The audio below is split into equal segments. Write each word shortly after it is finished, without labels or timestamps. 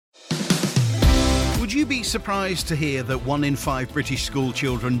Would you be surprised to hear that 1 in 5 British school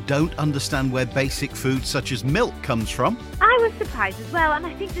children don't understand where basic food such as milk comes from? I was surprised as well, and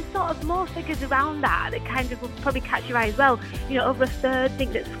I think there's sort of more figures around that kind of will probably catch your eye as well. You know, over a third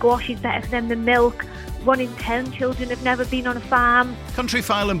think that squash is better for them than milk. 1 in 10 children have never been on a farm.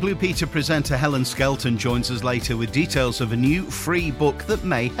 Countryfile and Blue Peter presenter Helen Skelton joins us later with details of a new free book that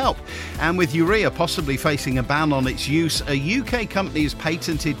may help. And with urea possibly facing a ban on its use, a UK company has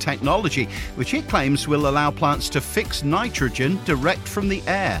patented technology which it claims will allow plants to fix nitrogen direct from the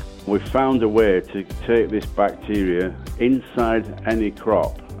air. We've found a way to take this bacteria inside any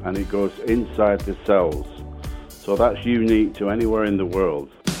crop, and it goes inside the cells. So that's unique to anywhere in the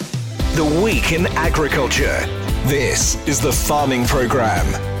world. The Week in Agriculture. This is the Farming Programme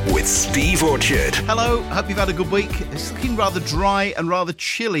with Steve Orchard. Hello, hope you've had a good week. It's looking rather dry and rather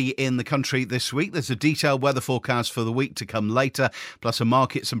chilly in the country this week. There's a detailed weather forecast for the week to come later, plus a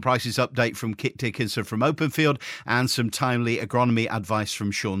markets and prices update from Kit Dickinson from Openfield and some timely agronomy advice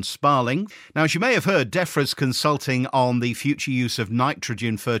from Sean Sparling. Now, as you may have heard, DEFRA's consulting on the future use of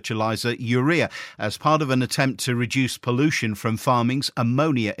nitrogen fertiliser urea as part of an attempt to reduce pollution from farming's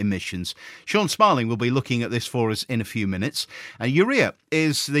ammonia emissions. Sean Sparling will be looking at this for us in a few minutes. Urea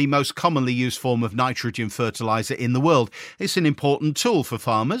is the most commonly used form of nitrogen fertiliser in the world. It's an important tool for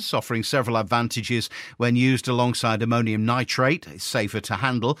farmers, offering several advantages when used alongside ammonium nitrate. It's safer to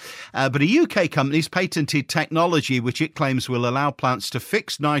handle. But a UK company's patented technology which it claims will allow plants to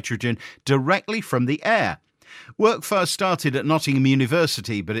fix nitrogen directly from the air. Work first started at Nottingham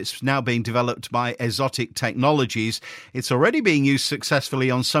University, but it's now being developed by Exotic Technologies. It's already being used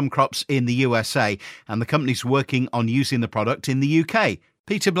successfully on some crops in the USA, and the company's working on using the product in the UK.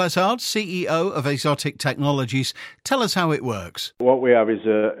 Peter Blezard, CEO of Exotic Technologies, tell us how it works. What we have is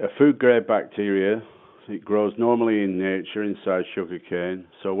a food-grade bacteria. It grows normally in nature inside sugarcane,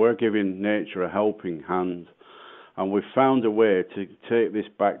 so we're giving nature a helping hand. And we've found a way to take this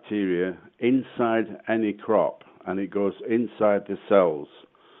bacteria inside any crop, and it goes inside the cells.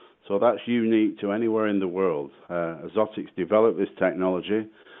 So that's unique to anywhere in the world. Exotic's developed this technology,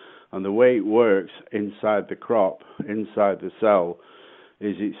 and the way it works inside the crop, inside the cell,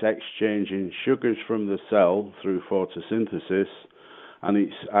 is it's exchanging sugars from the cell through photosynthesis, and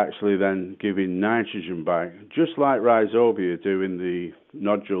it's actually then giving nitrogen back, just like rhizobia do in the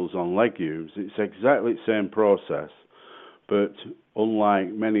nodules on legumes. It's exactly the same process, but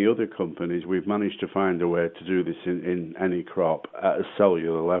unlike many other companies, we've managed to find a way to do this in any crop at a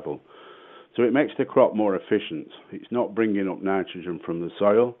cellular level. So it makes the crop more efficient. It's not bringing up nitrogen from the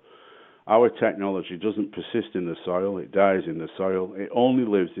soil. Our technology doesn't persist in the soil, it dies in the soil. It only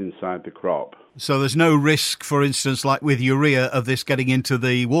lives inside the crop. So there's no risk, for instance, like with urea, of this getting into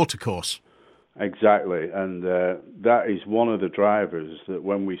the watercourse? Exactly, and that is one of the drivers that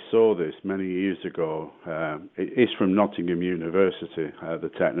when we saw this many years ago, it is from Nottingham University,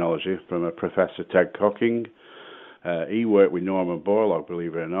 the technology, from a Professor Ted Cocking. He worked with Norman Borlaug,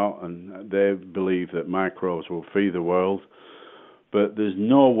 believe it or not, and they believe that microbes will feed the world. But there's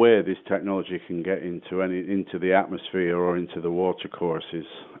no way this technology can get into the atmosphere or into the watercourses.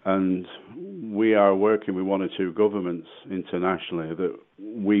 And we are working with 1 or 2 governments internationally that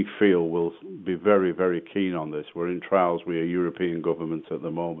we feel will be very, very keen on this. We're in trials with a European government at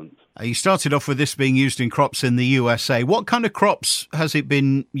the moment. You started off with this being used in crops in the USA. What kind of crops has it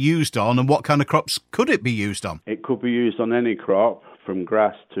been used on, and what kind of crops could it be used on? It could be used on any crop, from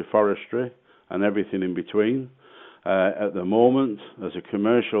grass to forestry and everything in between. At the moment, as a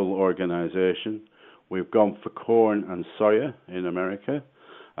commercial organisation, we've gone for corn and soya in America.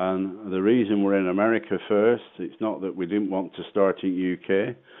 And the reason we're in America first, it's not that we didn't want to start in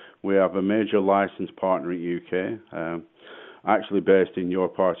UK. We have a major licensed partner in UK, actually based in your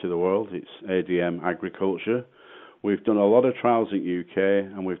part of the world. It's ADM Agriculture. We've done a lot of trials in UK,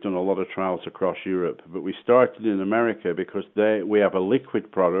 and we've done a lot of trials across Europe. But we started in America because we have a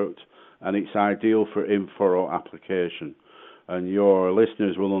liquid product, and it's ideal for in-furrow application. And your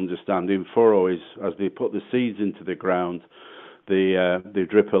listeners will understand in-furrow is, as they put the seeds into the ground, they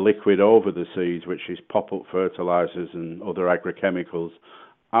drip a liquid over the seeds, which is pop-up fertilizers and other agrochemicals.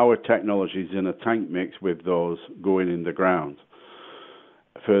 Our technology is in a tank mix with those going in the ground.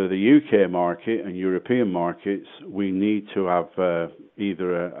 For the UK market and European markets, we need to have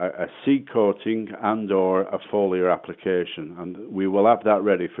either a seed coating and or a foliar application, and we will have that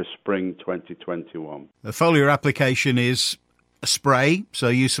ready for spring 2021. The foliar application is a spray, so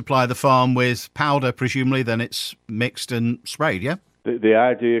you supply the farm with powder, presumably, then it's mixed and sprayed, yeah? The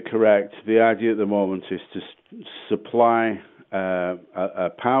idea, correct. The idea at the moment is to supply a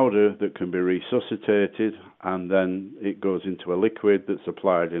powder that can be resuscitated, and then it goes into a liquid that's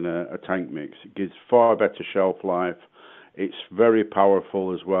applied in a tank mix. It gives far better shelf life. It's very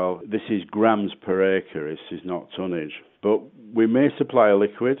powerful as well. This is grams per acre, this is not tonnage. But we may supply a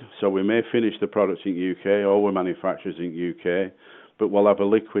liquid, so we may finish the products in UK, or we're manufacturers in UK, but we'll have a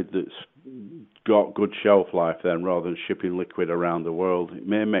liquid that's got good shelf life then, rather than shipping liquid around the world. It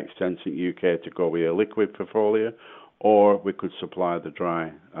may make sense in UK to go with a liquid portfolio, or we could supply the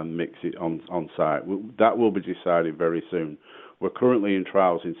dry and mix it on site. That will be decided very soon. We're currently in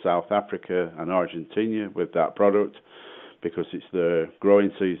trials in South Africa and Argentina with that product, because it's the growing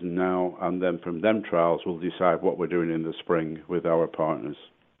season now, and then from them trials we'll decide what we're doing in the spring with our partners.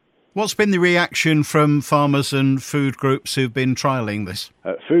 What's been the reaction from farmers and food groups who've been trialling this?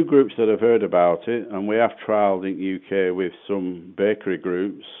 Food groups that have heard about it, and we have trialled in UK with some bakery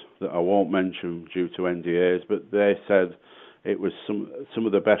groups that I won't mention due to NDAs, but they said it was some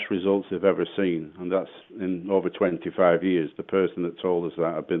of the best results they've ever seen, and that's in over 25 years. The person that told us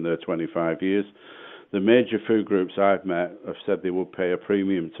that had been there 25 years. The major food groups I've met have said they would pay a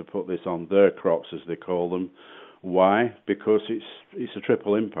premium to put this on their crops, as they call them. Why? Because it's a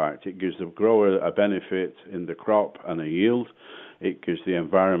triple impact. It gives the grower a benefit in the crop and a yield. It gives the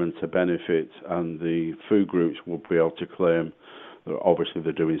environment a benefit, and the food groups will be able to claim that obviously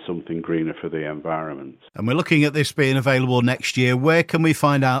they're doing something greener for the environment. And we're looking at this being available next year. Where can we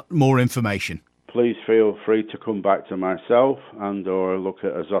find out more information? Please feel free to come back to myself and or look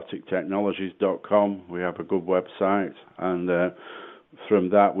at exotictechnologies.com. We have a good website, and from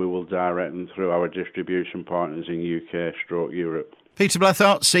that we will direct them through our distribution partners in UK/Europe. Peter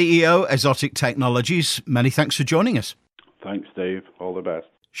Blethart, CEO, Exotic Technologies. Many thanks for joining us. Thanks, Dave. All the best.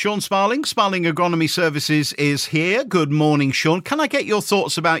 Sean Sparling Agronomy Services is here. Good morning, Sean. Can I get your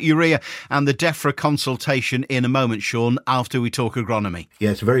thoughts about urea and the DEFRA consultation in a moment, Sean, after we talk agronomy?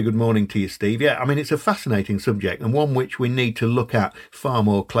 Yes, a very good morning to you, Steve. Yeah, I mean, it's a fascinating subject, and one which we need to look at far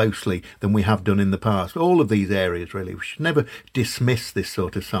more closely than we have done in the past. All of these areas, really. We should never dismiss this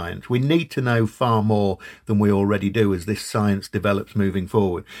sort of science. We need to know far more than we already do as this science develops moving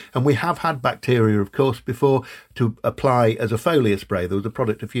forward. And we have had bacteria, of course, before to apply as a foliar spray. There was a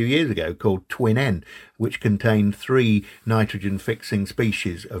product a few years ago called Twin N, which contained 3 nitrogen-fixing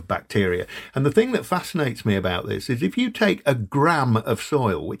species of bacteria. And the thing that fascinates me about this is if you take a gram of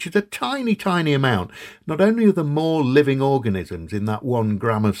soil, which is a tiny, tiny amount, not only are there more living organisms in that 1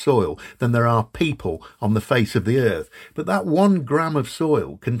 gram of soil than there are people on the face of the earth, but that 1 gram of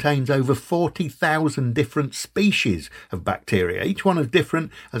soil contains over 40,000 different species of bacteria, each one as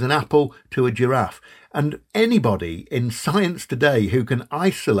different as an apple to a giraffe. And anybody in science today who can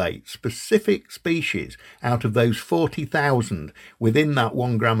isolate specific species out of those 40,000 within that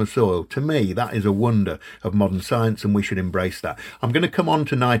 1 gram of soil, to me, that is a wonder of modern science, and we should embrace that. I'm going to come on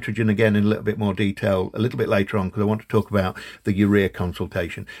to nitrogen again in a little bit more detail a little bit later on, because I want to talk about the urea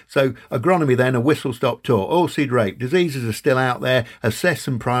consultation. So agronomy then, a whistle-stop tour. Oilseed rape, diseases are still out there. Assess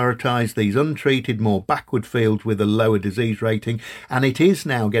and prioritise these untreated, more backward fields with a lower disease rating. And it is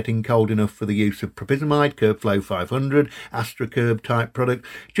now getting cold enough for the use of propyzamide, Curbflow 500, AstraCurb type product.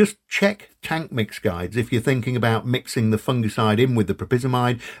 Just check tank mix guides if you're thinking about mixing the fungicide in with the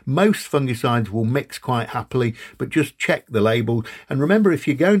propyzamide. Most fungicides will mix quite happily, but just check the label. And remember, if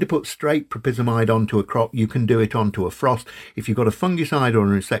you're going to put straight propyzamide onto a crop, you can do it onto a frost. If you've got a fungicide or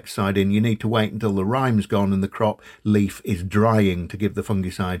an insecticide in, you need to wait until the rime's gone and the crop leaf is drying to give the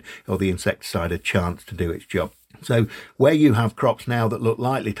fungicide or the insecticide a chance to do its job. So where you have crops now that look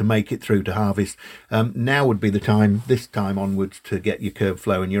likely to make it through to harvest, now would be the time, this time onwards, to get your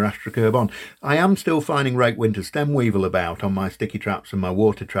Curbflow and your AstraCurb on. I am still finding rake winter stem weevil about on my sticky traps and my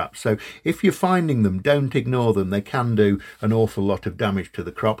water traps. So if you're finding them, don't ignore them. They can do an awful lot of damage to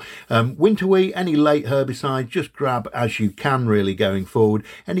the crop. Winter wheat, any late herbicides, just grab as you can really going forward.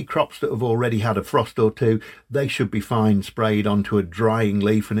 Any crops that have already had a frost or two, they should be fine sprayed onto a drying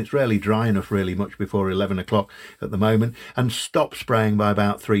leaf, and it's rarely dry enough really much before 11 o'clock at the moment, and stop spraying by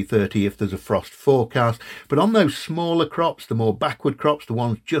about 3:30 if there's a frost forecast. But on those smaller crops, the more backward crops, the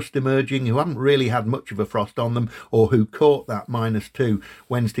ones just emerging who haven't really had much of a frost on them, or who caught that -2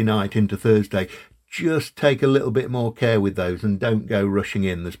 Wednesday night into Thursday, just take a little bit more care with those and don't go rushing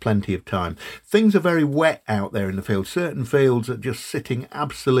in. There's plenty of time. Things are very wet out there in the field. Certain fields are just sitting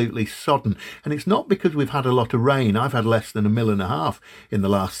absolutely sodden. And it's not because we've had a lot of rain. I've had less than 1.5 mil in the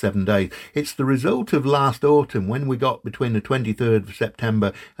last 7 days. It's the result of last autumn, when we got between the 23rd of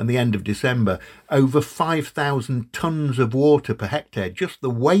September and the end of December, over 5,000 tonnes of water per hectare. Just the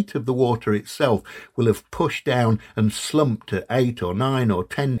weight of the water itself will have pushed down and slumped to 8 or 9 or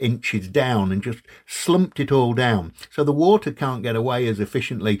 10 inches down and just slumped it all down. So the water can't get away as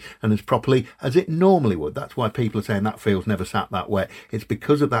efficiently and as properly as it normally would. That's why people are saying that field's never sat that wet. It's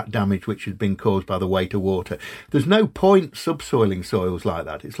because of that damage which has been caused by the weight of water. There's no point subsoiling soils like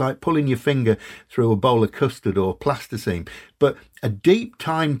that. It's like pulling your finger through a bowl of custard or plasticine. But a deep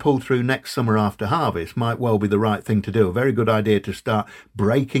tine pull through next summer after harvest might well be the right thing to do. A very good idea to start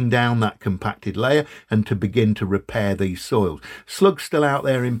breaking down that compacted layer and to begin to repair these soils. Slugs still out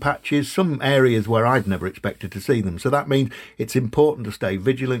there in patches, some areas where I'd never expected to see them. So that means it's important to stay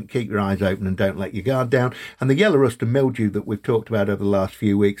vigilant, keep your eyes open and don't let your guard down. And the yellow rust and mildew that we've talked about over the last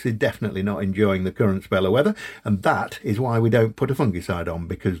few weeks is definitely not enjoying the current spell of weather. And that is why we don't put a fungicide on,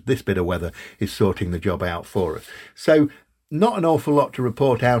 because this bit of weather is sorting the job out for us. So not an awful lot to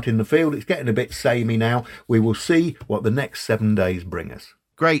report out in the field. It's getting a bit samey now. We will see what the next 7 days bring us.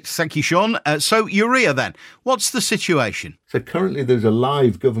 Great. Thank you, Sean. So urea then, what's the situation? So currently there's a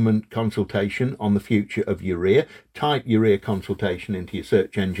live government consultation on the future of urea. Type urea consultation into your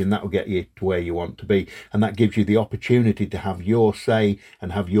search engine. That will get you to where you want to be. And that gives you the opportunity to have your say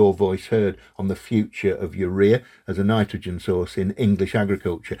and have your voice heard on the future of urea as a nitrogen source in English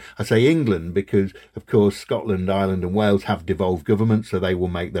agriculture. I say England because, of course, Scotland, Ireland and Wales have devolved governments, so they will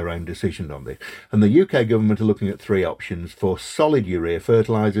make their own decision on this. And the UK government are looking at 3 options for solid urea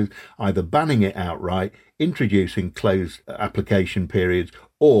fertilisers, either banning it outright, introducing closed application periods,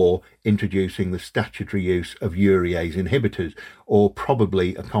 or introducing the statutory use of urease inhibitors, or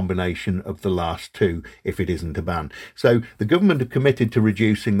probably a combination of the last 2 if it isn't a ban. So the government are committed to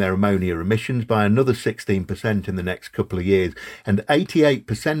reducing their ammonia emissions by another 16% in the next couple of years, and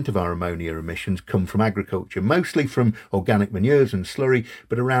 88% of our ammonia emissions come from agriculture, mostly from organic manures and slurry,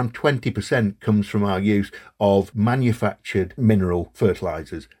 but around 20% comes from our use of manufactured mineral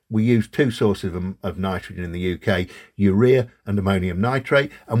fertilisers. We use 2 sources of nitrogen in the UK, urea and ammonium nitrate,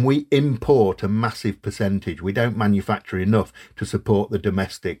 and we import a massive percentage. We don't manufacture enough to support the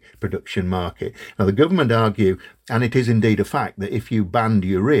domestic production market. Now, the government argue, and it is indeed a fact, that if you banned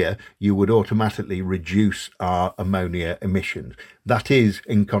urea, you would automatically reduce our ammonia emissions. That is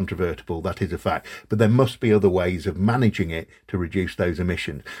incontrovertible, that is a fact. But there must be other ways of managing it to reduce those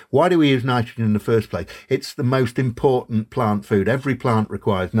emissions. Why do we use nitrogen in the first place? It's the most important plant food. Every plant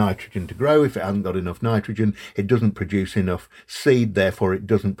requires nitrogen to grow. If it hasn't got enough nitrogen, it doesn't produce enough seed, therefore it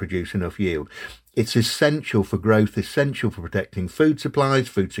doesn't produce enough yield. It's essential for growth, essential for protecting food supplies,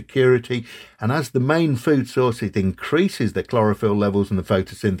 food security, and as the main food source, it increases the chlorophyll levels and the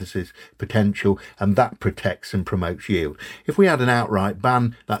photosynthesis potential, and that protects and promotes yield. If we had an outright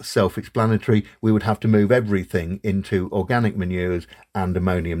ban, that's self-explanatory. We would have to move everything into organic manures and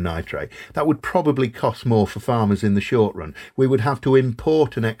ammonium nitrate. That would probably cost more for farmers in the short run. We would have to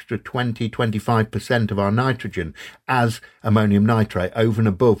import an extra 20-25% of our nitrogen as ammonium nitrate over and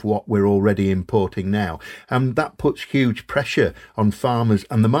above what we're already importing now. And that puts huge pressure on farmers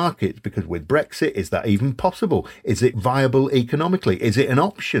and the markets, because with Brexit, is that even possible? Is it viable economically? Is it an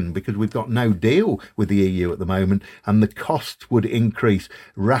option? Because we've got no deal with the EU at the moment, and the costs would increase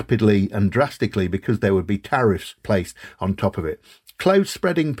rapidly and drastically because there would be tariffs placed on top of it. Close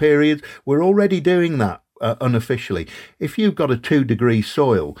spreading periods, we're already doing that. Unofficially. If you've got a 2-degree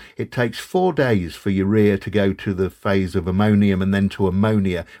soil, it takes 4 days for urea to go to the phase of ammonium and then to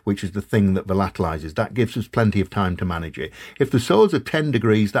ammonia, which is the thing that volatilizes. That gives us plenty of time to manage it. If the soils are 10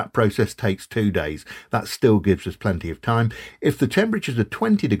 degrees, that process takes 2 days. That still gives us plenty of time. If the temperatures are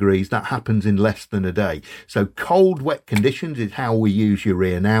 20 degrees, that happens in less than a day. So cold, wet conditions is how we use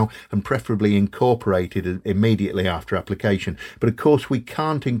urea now, and preferably incorporate it immediately after application. But of course, we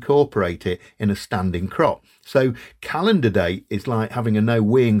can't incorporate it in a standing crop. So calendar date is like having a no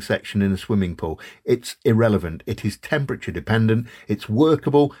weeing section in a swimming pool. It's irrelevant. It is temperature dependent. It's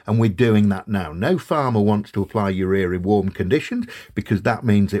workable, and we're doing that now. No farmer wants to apply urea in warm conditions because that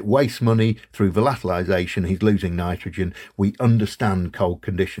means it wastes money through volatilization. He's losing nitrogen. We understand cold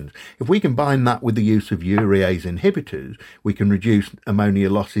conditions. If we combine that with the use of urease inhibitors, we can reduce ammonia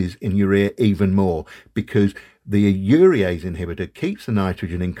losses in urea even more, because the urease inhibitor keeps the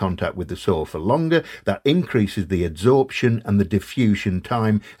nitrogen in contact with the soil for longer. That increases the adsorption and the diffusion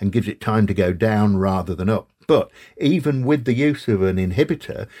time and gives it time to go down rather than up. But even with the use of an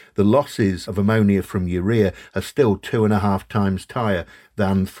inhibitor, the losses of ammonia from urea are still 2.5 times higher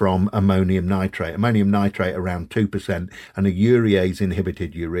than from ammonium nitrate. Ammonium nitrate around 2%, and a urease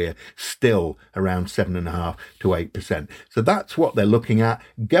inhibited urea still around 7.5 to 8%. So that's what they're looking at.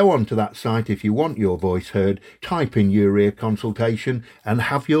 Go onto that site if you want your voice heard, type in urea consultation and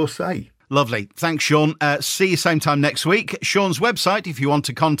have your say. Lovely. Thanks, Sean. See you same time next week. Sean's website, if you want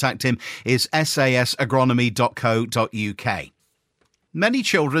to contact him, is sasagronomy.co.uk. Many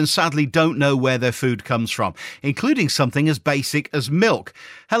children sadly don't know where their food comes from, including something as basic as milk.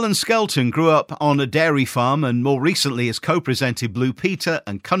 Helen Skelton grew up on a dairy farm and more recently has co-presented Blue Peter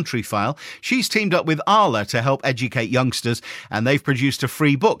and Countryfile. She's teamed up with Arla to help educate youngsters, and they've produced a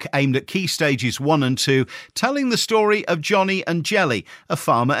free book aimed at key stages 1 and 2, telling the story of Johnny and Jelly, a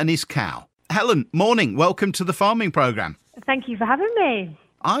farmer and his cow. Helen, morning. Welcome to the farming programme. Thank you for having me.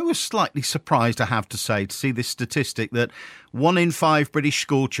 I was slightly surprised, I have to say, to see this statistic that 1 in 5 British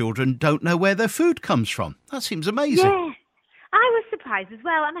school children don't know where their food comes from. That seems amazing. Yeah, I was surprised as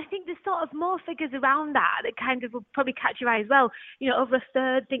well. And I think there's sort of more figures around that kind of will probably catch your eye as well. Over a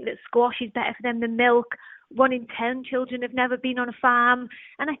third think that squash is better for them than milk. 1 in 10 children have never been on a farm.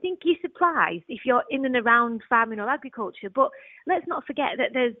 And I think you're surprised if you're in and around farming or agriculture. But let's not forget that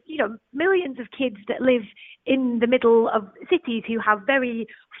there's, millions of kids that live in the middle of cities who have very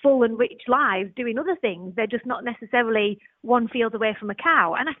full and rich lives doing other things. They're just not necessarily one field away from a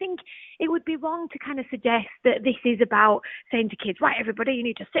cow. And I think it would be wrong to kind of suggest that this is about saying to kids, right, everybody, you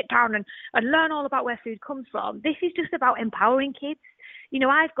need to sit down and learn all about where food comes from. This is just about empowering kids.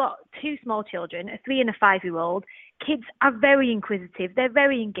 I've got 2 small children, a 3 and a 5-year-old. Kids are very inquisitive. They're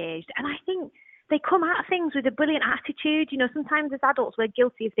very engaged. And I think they come at things with a brilliant attitude. Sometimes as adults, we're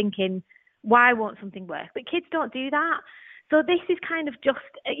guilty of thinking, why won't something work? But kids don't do that. So this is kind of just,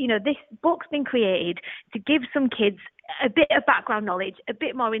 this book's been created to give some kids a bit of background knowledge, a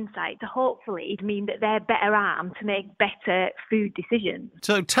bit more insight to hopefully mean that they're better armed to make better food decisions.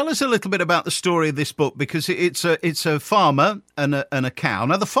 So tell us a little bit about the story of this book, because it's a farmer and a cow.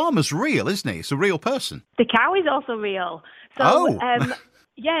 Now, the farmer's real, isn't he? It's a real person. The cow is also real. So,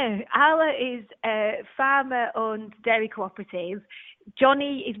 yeah, Arla is a farmer-owned dairy cooperative.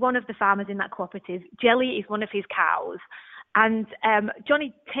 Johnny is one of the farmers in that cooperative. Jelly is one of his cows. And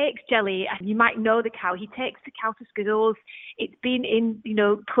Johnny takes Jelly, and you might know the cow. He takes the cow to schools. It's been in,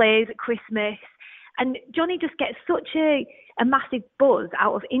 plays at Christmas. And Johnny just gets such a massive buzz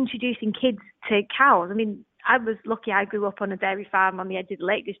out of introducing kids to cows. I mean, I was lucky I grew up on a dairy farm on the edge of the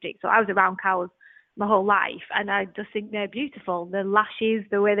Lake District, so I was around cows my whole life. And I just think they're beautiful. The lashes,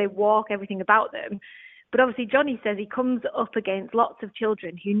 the way they walk, everything about them. But obviously Johnny says he comes up against lots of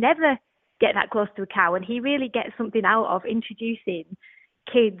children who never get that close to a cow, and he really gets something out of introducing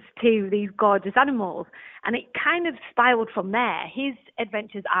kids to these gorgeous animals. And it kind of spiraled from there. His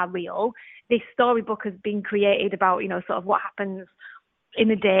adventures are real. This storybook has been created about, sort of what happens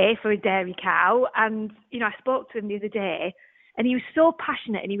in a day for a dairy cow. And, I spoke to him the other day, and he was so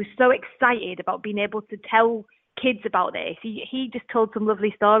passionate and he was so excited about being able to tell kids about this. He just told some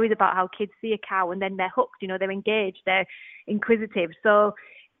lovely stories about how kids see a cow and then they're hooked, they're engaged, they're inquisitive. So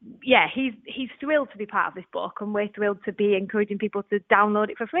yeah, he's thrilled to be part of this book, and we're thrilled to be encouraging people to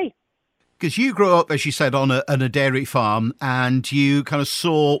download it for free. Because you grew up, as you said, on a dairy farm, and you kind of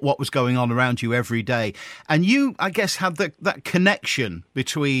saw what was going on around you every day. And you, I guess, had that connection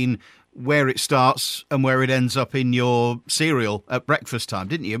between where it starts and where it ends up in your cereal at breakfast time,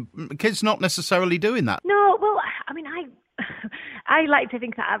 didn't you? Kids not necessarily doing that. No, well, I mean, I like to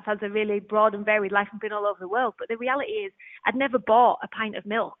think that I've had a really broad and varied life and been all over the world. But the reality is I'd never bought a pint of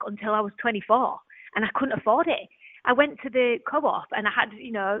milk until I was 24, and I couldn't afford it. I went to the co-op and I had,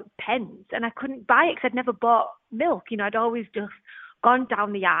 pence, and I couldn't buy it because I'd never bought milk. I'd always just gone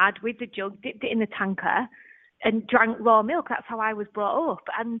down the yard with the jug, dipped it in the tanker and drank raw milk. That's how I was brought up.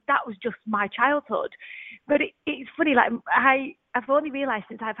 And that was just my childhood. But it's funny, like I've only realised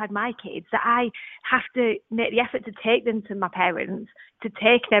since I've had my kids that I have to make the effort to take them to my parents, to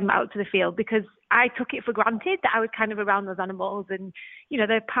take them out to the field, because I took it for granted that I was kind of around those animals and,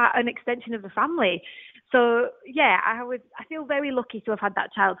 they're an extension of the family. So, yeah, I feel very lucky to have had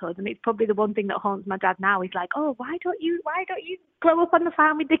that childhood. And it's probably the one thing that haunts my dad now. He's like, oh, why don't you grow up on the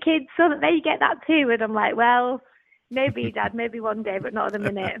farm with the kids so that they get that too? And I'm like, well, maybe, Dad, maybe one day, but not at the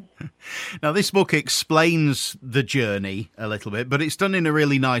minute. Now, this book explains the journey a little bit, but it's done in a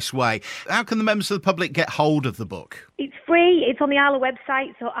really nice way. How can the members of the public get hold of the book? It's free. It's on the Arla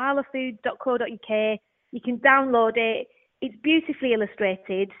website, so arlafoods.co.uk. You can download it. It's beautifully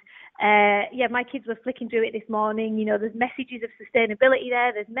illustrated. My kids were flicking through it this morning. There's messages of sustainability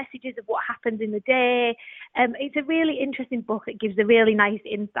there. There's messages of what happens in the day. It's a really interesting book that gives a really nice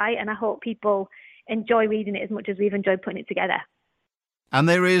insight, and I hope people enjoy reading it as much as we've enjoyed putting it together. And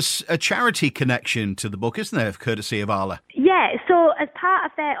there is a charity connection to the book, isn't there, courtesy of Arla? Yeah, so as part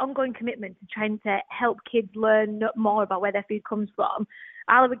of their ongoing commitment to trying to help kids learn more about where their food comes from,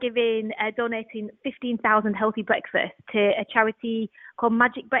 Arla were donating 15,000 healthy breakfasts to a charity called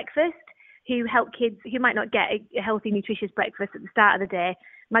Magic Breakfast, who help kids who might not get a healthy, nutritious breakfast at the start of the day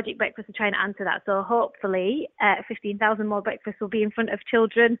Magic Breakfast are trying to answer that. So hopefully 15,000 more breakfasts will be in front of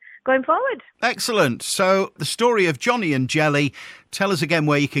children going forward. Excellent. So the story of Johnny and Jelly, tell us again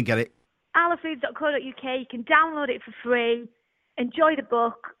where you can get it. arlafoods.co.uk, you can download it for free, enjoy the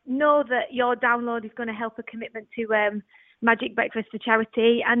book, know that your download is going to help a commitment to Magic Breakfast for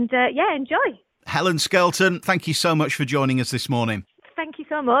charity, and enjoy. Helen Skelton, thank you so much for joining us this morning. Thank you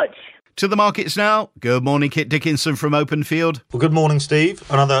so much. To the markets now. Good morning, Kit Dickinson from Openfield. Well, good morning, Steve.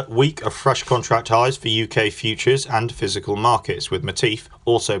 Another week of fresh contract highs for UK futures and physical markets, with Matif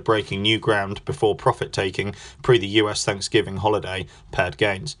also breaking new ground before profit-taking pre the US Thanksgiving holiday paired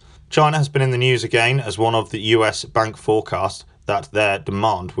gains. China has been in the news again as one of the US bank forecasts that their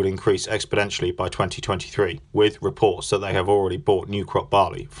demand would increase exponentially by 2023, with reports that they have already bought new crop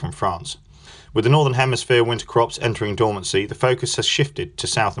barley from France. With the Northern Hemisphere winter crops entering dormancy, the focus has shifted to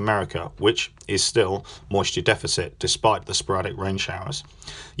South America, which is still moisture deficit despite the sporadic rain showers.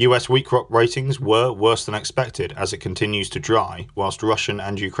 US wheat crop ratings were worse than expected as it continues to dry, whilst Russian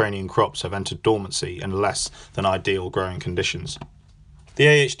and Ukrainian crops have entered dormancy in less than ideal growing conditions. The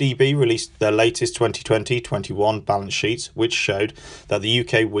AHDB released their latest 2020-21 balance sheets, which showed that the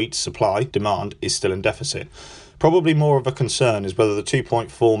UK wheat supply-demand is still in deficit. Probably more of a concern is whether the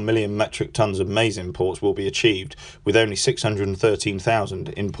 2.4 million metric tonnes of maize imports will be achieved, with only 613,000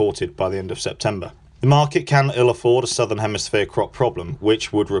 imported by the end of September. The market can ill afford a Southern Hemisphere crop problem,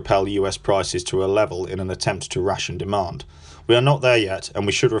 which would repel US prices to a level in an attempt to ration demand. We are not there yet, and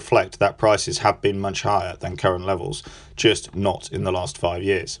we should reflect that prices have been much higher than current levels, just not in the last 5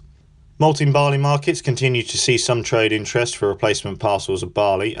 years. Malting barley markets continue to see some trade interest for replacement parcels of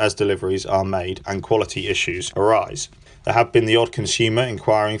barley as deliveries are made and quality issues arise. There have been the odd consumer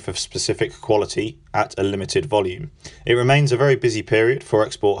inquiring for specific quality at a limited volume. It remains a very busy period for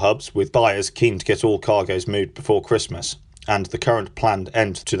export hubs, with buyers keen to get all cargoes moved before Christmas and the current planned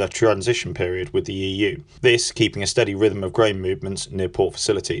end to the transition period with the EU. This keeping a steady rhythm of grain movements near port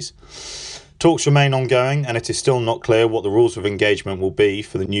facilities. Talks remain ongoing, and it is still not clear what the rules of engagement will be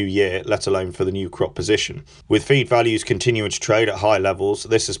for the new year, let alone for the new crop position. With feed values continuing to trade at high levels,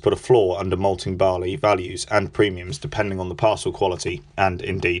 this has put a floor under malting barley values and premiums depending on the parcel quality and,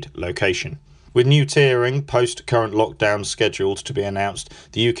 indeed, location. With new tiering post-current lockdown scheduled to be announced,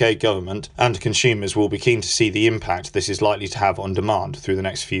 the UK government and consumers will be keen to see the impact this is likely to have on demand through the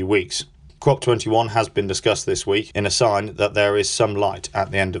next few weeks. COP21 has been discussed this week in a sign that there is some light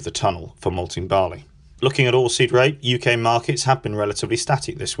at the end of the tunnel for malting barley. Looking at oilseed rape, UK markets have been relatively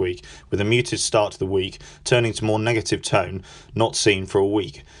static this week, with a muted start to the week turning to more negative tone not seen for a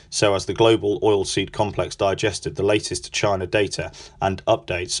week, so as the global oilseed complex digested the latest China data and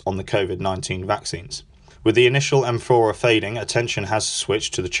updates on the COVID-19 vaccines. With the initial amphora fading, attention has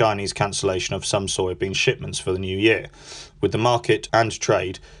switched to the Chinese cancellation of some soybean shipments for the new year, with the market and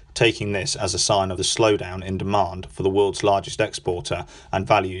trade taking this as a sign of the slowdown in demand for the world's largest exporter, and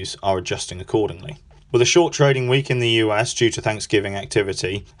values are adjusting accordingly. With a short trading week in the US due to Thanksgiving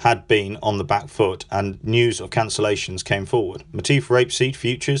activity had been on the back foot and news of cancellations came forward, Matif rapeseed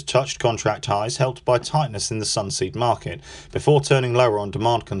futures touched contract highs helped by tightness in the sunseed market before turning lower on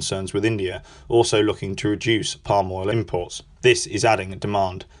demand concerns, with India also looking to reduce palm oil imports. This is adding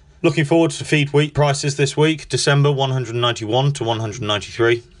demand. Looking forward to feed wheat prices this week: December 191 to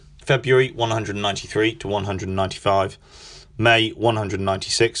 193, February 193 to 195, May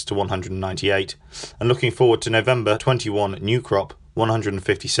 196 to 198, and looking forward to November 21 new crop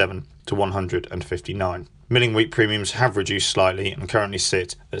 157 to 159. Milling wheat premiums have reduced slightly and currently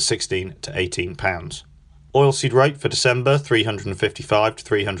sit at 16 to 18 pounds. Oilseed rape for December 355 to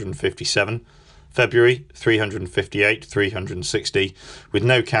 357, February 358 to 360, with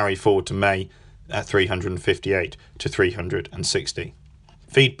no carry forward to May at 358 to 360.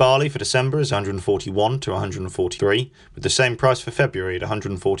 Feed barley for December is 141 to 143, with the same price for February at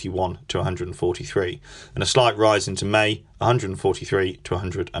 141 to 143, and a slight rise into May, 143 to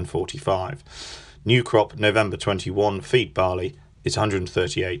 145. New crop November 21 feed barley is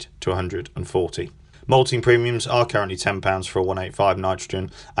 138 to 140. Malting premiums are currently £10 for a 185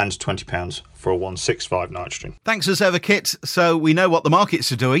 nitrogen and £20 for a 165 nitrogen. Thanks as ever, Kit. So we know what the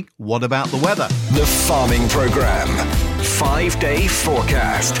markets are doing. What about the weather? The Farming Programme. 5-day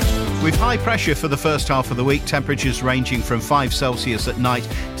forecast. With high pressure for the first half of the week, temperatures ranging from 5 Celsius at night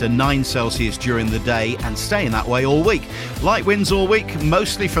to 9 Celsius during the day and staying that way all week. Light winds all week,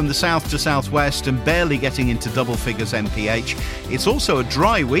 mostly from the south to southwest and barely getting into double figures MPH. It's also a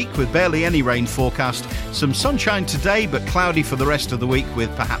dry week with barely any rain forecast. Some sunshine today, but cloudy for the rest of the week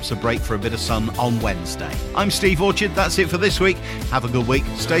with perhaps a break for a bit of sun on Wednesday. I'm Steve Orchard. That's it for this week. Have a good week.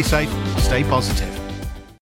 Stay safe. Stay positive.